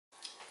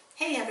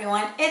Hey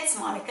everyone, it's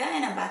Monica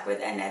and I'm back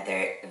with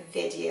another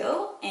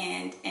video.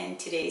 And in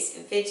today's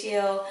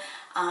video,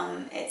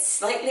 it's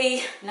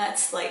slightly, not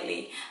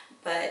slightly,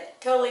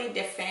 but totally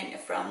different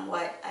from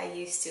what I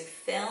used to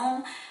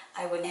film.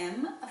 I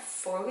am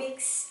 4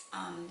 weeks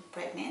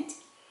pregnant.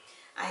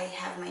 I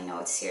have my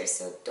notes here,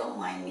 so don't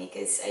mind me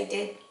because I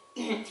did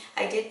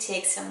I did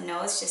take some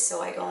notes just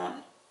so I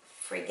don't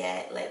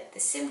forget like the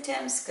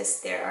symptoms,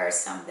 because there are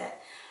some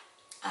that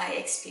I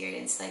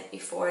experienced like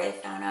before I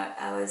found out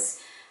I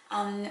was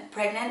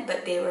pregnant,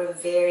 but they were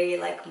very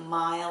like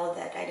mild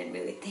that I didn't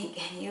really think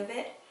any of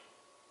it.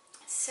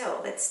 So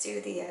let's do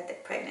the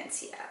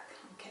pregnancy app.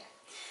 Okay.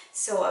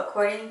 So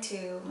according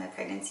to my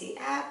pregnancy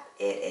app,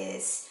 it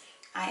is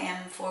I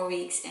am 4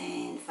 weeks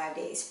and 5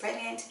 days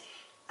pregnant.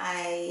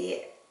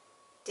 I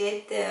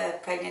did the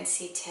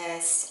pregnancy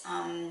test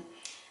on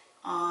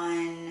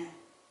when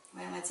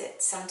was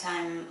it?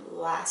 Sometime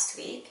last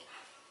week.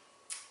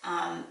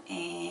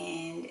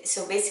 And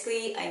so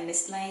basically I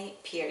missed my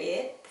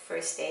period the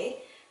first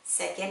day,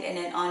 second, and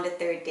then on the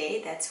third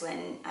day, that's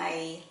when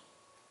I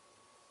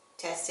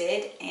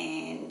tested,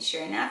 and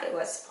sure enough, it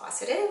was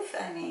positive.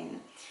 I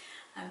mean,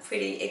 I'm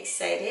pretty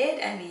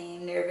excited. I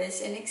mean,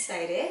 nervous and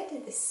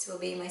excited. This will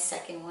be my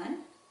second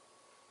one.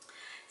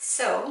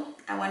 So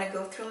I want to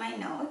go through my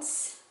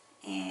notes,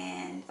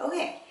 and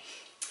okay.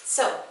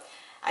 So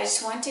I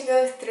just want to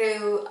go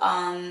through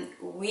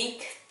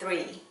week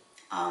 3.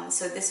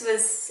 So this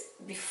was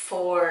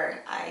before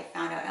I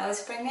found out I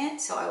was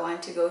pregnant, so I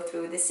want to go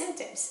through the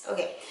symptoms.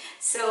 Okay,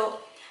 so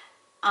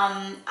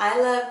I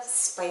love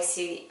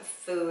spicy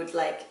food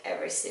like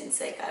ever since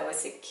like I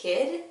was a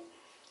kid.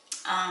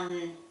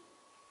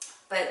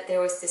 But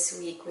there was this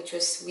week, which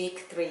was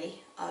week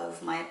 3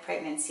 of my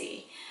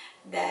pregnancy,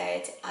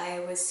 that I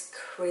was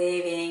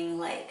craving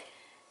like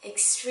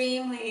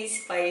extremely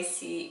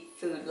spicy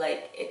food,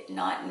 like it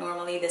not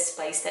normally the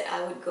spice that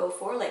I would go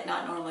for, like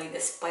not normally the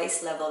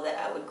spice level that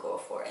I would go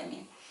for, I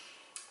mean.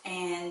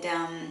 And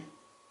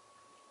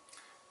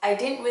I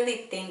didn't really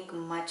think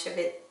much of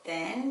it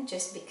then,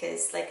 just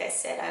because like I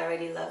said, I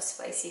already love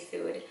spicy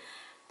food.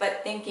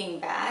 But thinking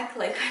back,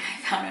 like when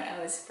I found out I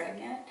was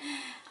pregnant,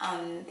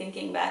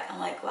 thinking back, I'm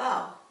like,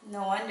 wow,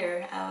 no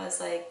wonder I was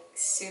like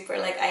super,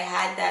 like I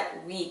had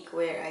that week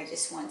where I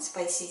just want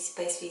spicy,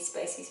 spicy,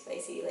 spicy,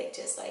 spicy, like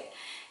just like,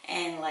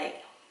 and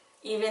like,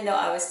 even though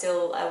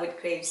I would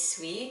crave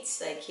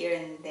sweets like here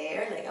and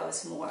there, like I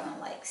was more on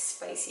like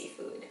spicy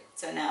food.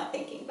 So now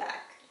thinking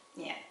back,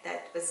 yeah,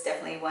 that was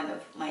definitely one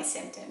of my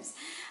symptoms.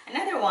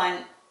 Another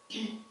one,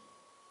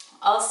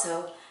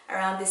 also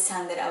around this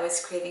time that I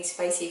was craving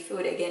spicy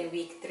food, again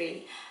week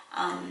 3,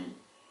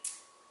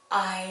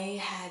 I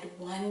had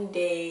one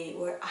day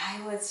where I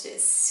was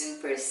just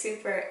super,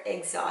 super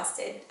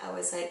exhausted. I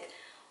was like,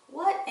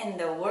 what in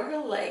the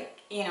world? Like,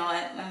 you know,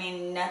 I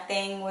mean,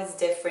 nothing was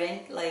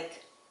different.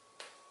 Like,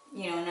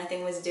 you know,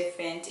 nothing was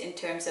different in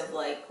terms of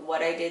like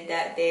what I did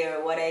that day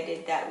or what I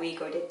did that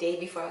week or the day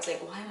before. I was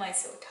like, why am I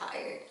so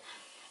tired?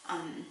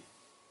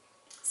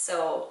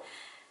 So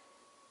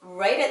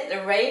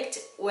right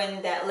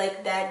when that,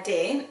 like that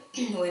day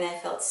when I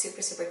felt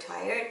super, super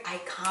tired, I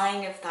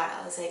kind of thought,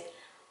 I was like,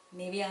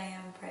 maybe I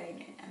am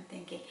pregnant, I'm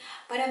thinking.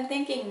 But I'm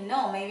thinking,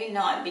 no, maybe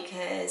not,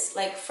 because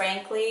like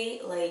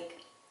frankly, like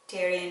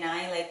Terry and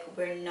I, like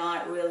we're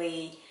not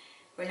really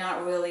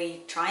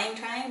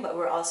trying, but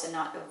we're also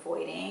not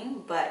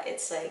avoiding. But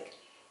it's like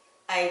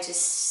I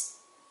just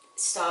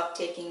stopped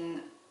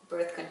taking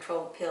birth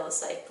control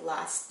pills like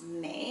last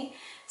May.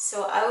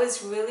 So I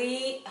was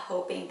really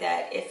hoping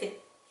that if it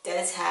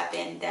does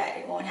happen, that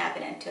it won't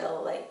happen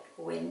until like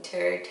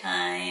winter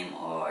time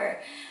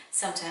or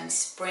sometime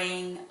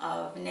spring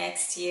of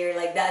next year.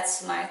 Like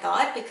that's my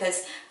thought,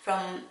 because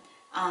from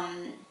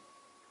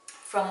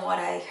what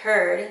I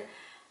heard,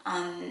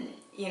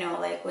 you know,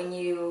 like when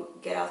you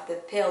get off the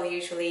pill,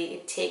 usually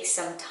it takes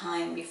some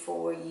time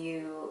before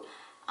you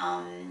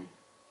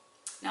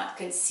not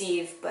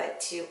conceive,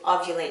 but to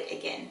ovulate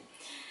again.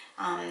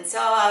 So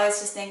I was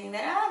just thinking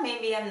that,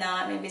 maybe I'm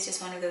not, maybe it's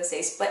just one of those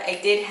days. But I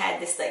did had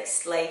this like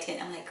slight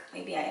hint, I'm like,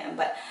 maybe I am,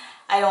 but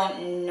I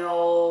don't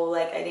know,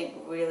 like I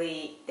didn't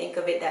really think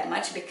of it that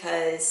much,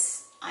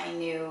 because I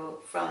knew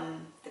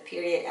from the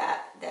period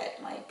app that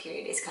my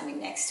period is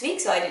coming next week,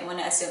 so I didn't want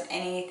to assume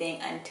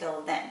anything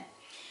until then.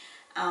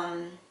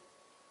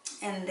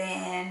 And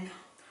then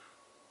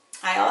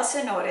I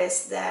also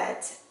noticed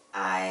that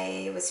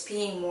I was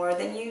peeing more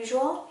than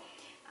usual.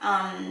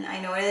 I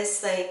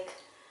noticed like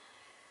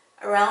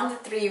around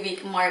the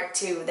 3-week mark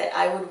too, that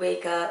I would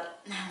wake up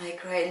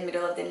like right in the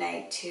middle of the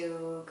night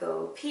to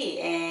go pee,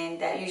 and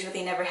that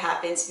usually never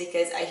happens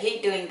because I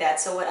hate doing that.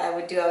 So what I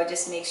would do, I would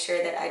just make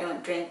sure that I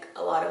don't drink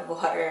a lot of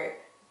water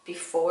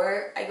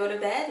before I go to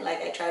bed.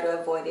 Like I try to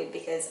avoid it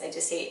because I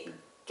just hate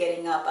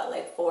getting up at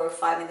like 4 or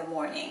 5 in the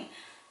morning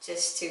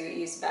just to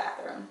use the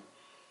bathroom.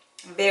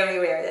 Very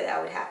rare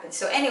that would happen.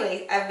 So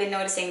anyway, I've been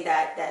noticing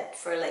that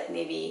for like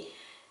maybe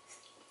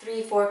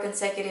 3-4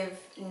 consecutive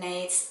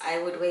nights,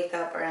 I would wake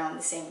up around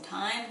the same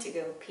time to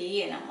go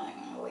pee, and I'm like,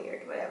 oh,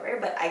 weird, whatever.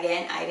 But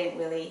again, I didn't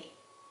really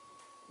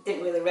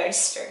didn't really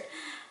register.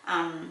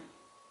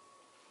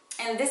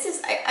 And this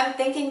is, I'm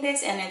thinking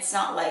this, and it's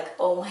not like,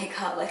 oh my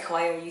god, like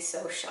why are you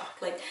so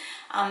shocked? Like,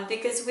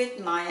 because with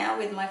Maya,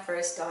 with my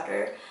first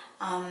daughter,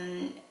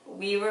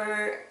 we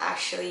were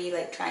actually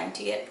like trying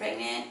to get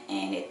pregnant,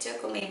 and it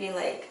took maybe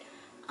like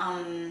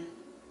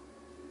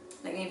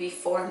maybe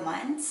 4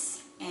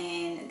 months,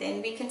 and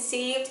then we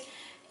conceived.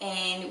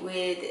 And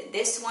with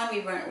this one,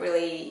 we weren't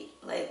really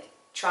like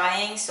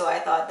trying, so I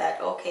thought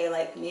that okay,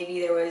 like maybe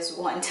there was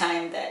one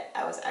time that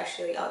I was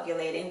actually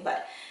ovulating,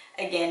 but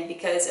again,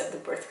 because of the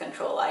birth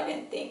control, I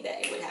didn't think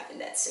that it would happen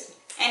that soon.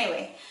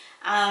 Anyway,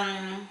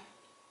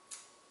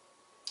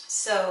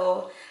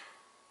 so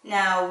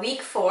now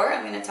week 4,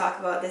 I'm going to talk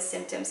about the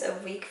symptoms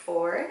of week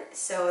 4.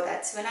 So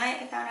that's when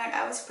I found out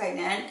I was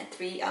pregnant.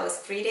 I was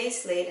 3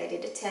 days late. I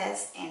did a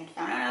test and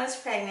found out I was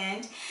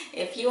pregnant.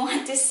 If you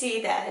want to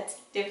see that,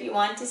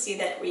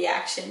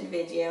 reaction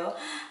video,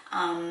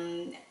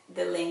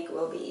 the link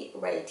will be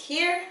right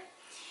here.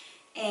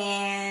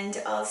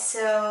 And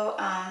also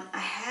I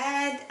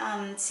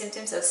had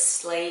symptoms of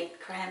slight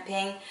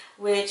cramping,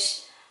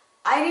 which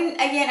I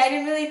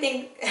didn't really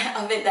think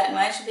of it that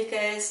much,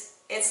 because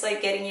it's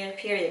like getting your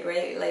period,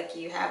 right? Like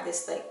you have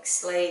this like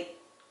slight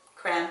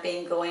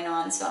cramping going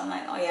on. So I'm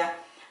like, oh yeah,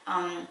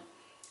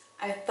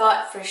 I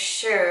thought for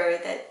sure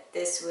that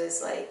this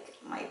was like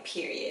my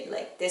period.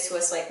 Like this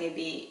was like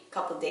maybe a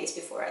couple days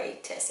before I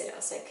tested. I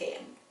was like, okay,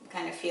 I'm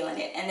kind of feeling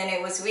it. And then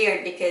it was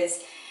weird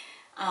because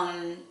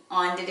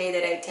on the day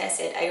that I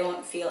tested, I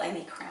don't feel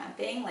any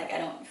cramping. Like I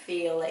don't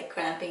feel like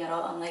cramping at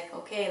all. I'm like,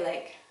 okay,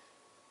 like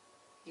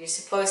you're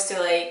supposed to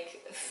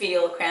like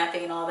feel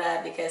cramping and all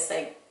that, because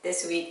like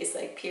this week is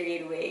like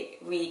period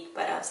week.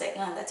 But I was like,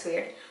 oh, that's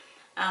weird.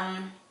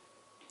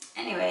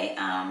 Anyway,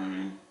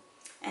 and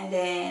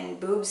then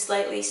boobs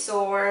slightly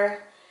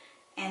sore,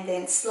 and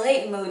then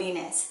slight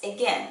moodiness.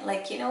 Again,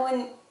 like you know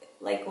when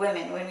like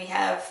women, when we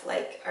have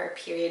like our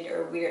period,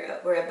 or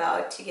we're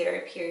about to get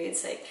our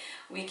periods, like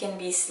we can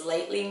be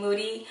slightly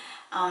moody.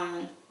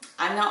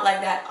 I'm not like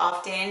that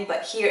often,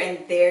 but here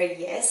and there,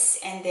 yes.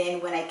 And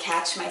then when I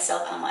catch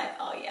myself, I'm like,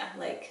 oh yeah,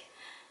 like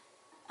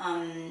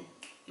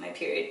my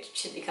period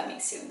should be coming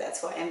soon.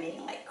 That's why I'm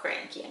being like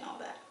cranky and all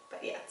that.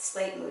 But yeah,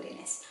 slight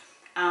moodiness.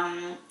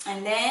 And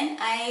then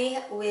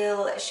I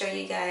will show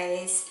you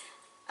guys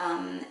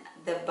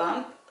the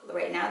bump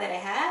right now that I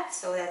have.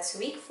 So that's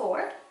week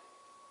 4.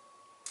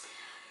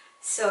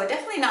 So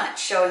definitely not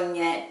showing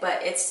yet,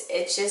 but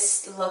it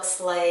just looks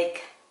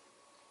like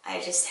I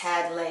just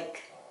had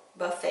like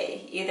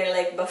buffet, either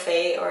like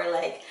buffet or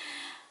like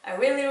a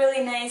really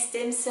really nice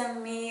dim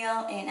sum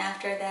meal, and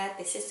after that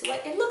this is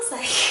what it looks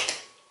like.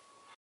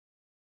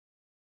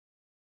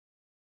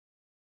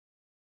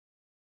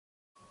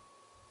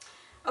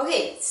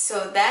 Okay,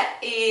 so that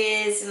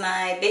is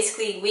my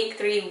basically week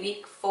 3,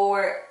 week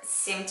 4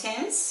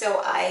 symptoms.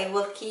 So I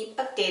will keep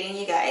updating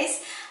you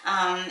guys.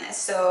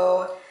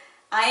 So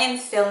I am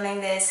filming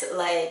this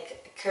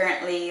like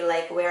currently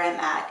like where I'm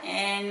at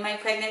in my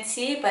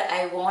pregnancy, but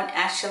I won't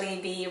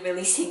actually be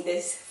releasing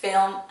this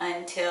film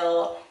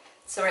until,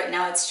 so right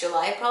now it's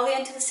July, probably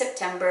until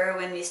September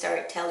when we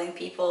start telling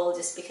people,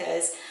 just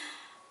because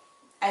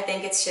I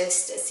think it's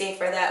just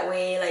safer that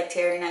way. Like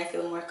Terry and I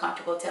feel more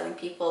comfortable telling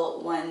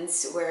people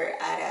once we're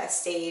at a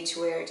stage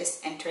where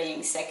just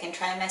entering second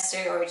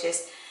trimester, or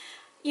just,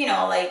 you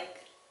know, like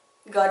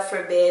God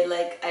forbid,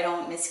 like I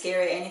don't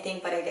miscarry or anything,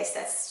 but I guess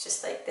that's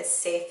just like the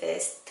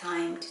safest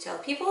time to tell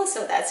people.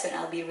 So that's when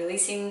I'll be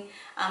releasing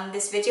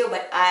this video,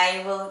 but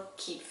I will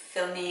keep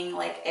filming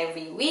like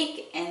every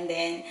week, and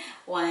then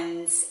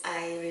once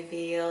I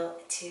reveal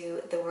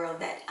to the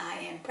world that I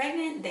am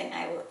pregnant, then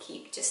I will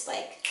keep just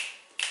like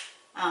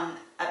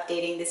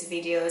updating these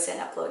videos and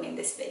uploading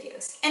these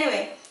videos.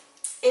 Anyway,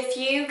 if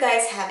you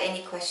guys have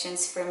any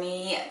questions for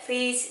me,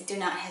 please do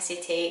not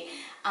hesitate.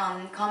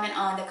 Comment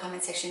on the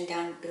comment section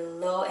down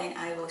below, and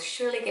I will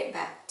surely get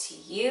back to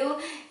you.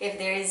 If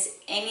there is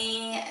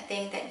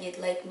anything that you'd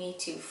like me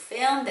to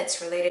film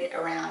that's related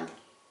around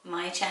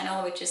my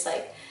channel, which is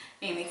like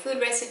mainly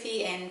food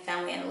recipe and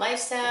family and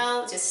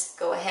lifestyle, just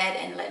go ahead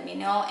and let me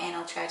know, and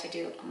I'll try to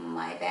do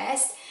my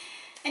best.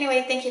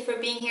 Anyway, thank you for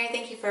being here.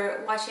 Thank you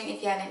for watching.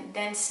 If you haven't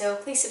done so,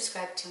 please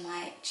subscribe to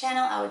my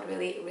channel. I would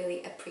really,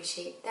 really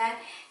appreciate that.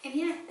 And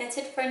yeah, that's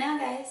it for now,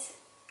 guys.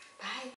 Bye.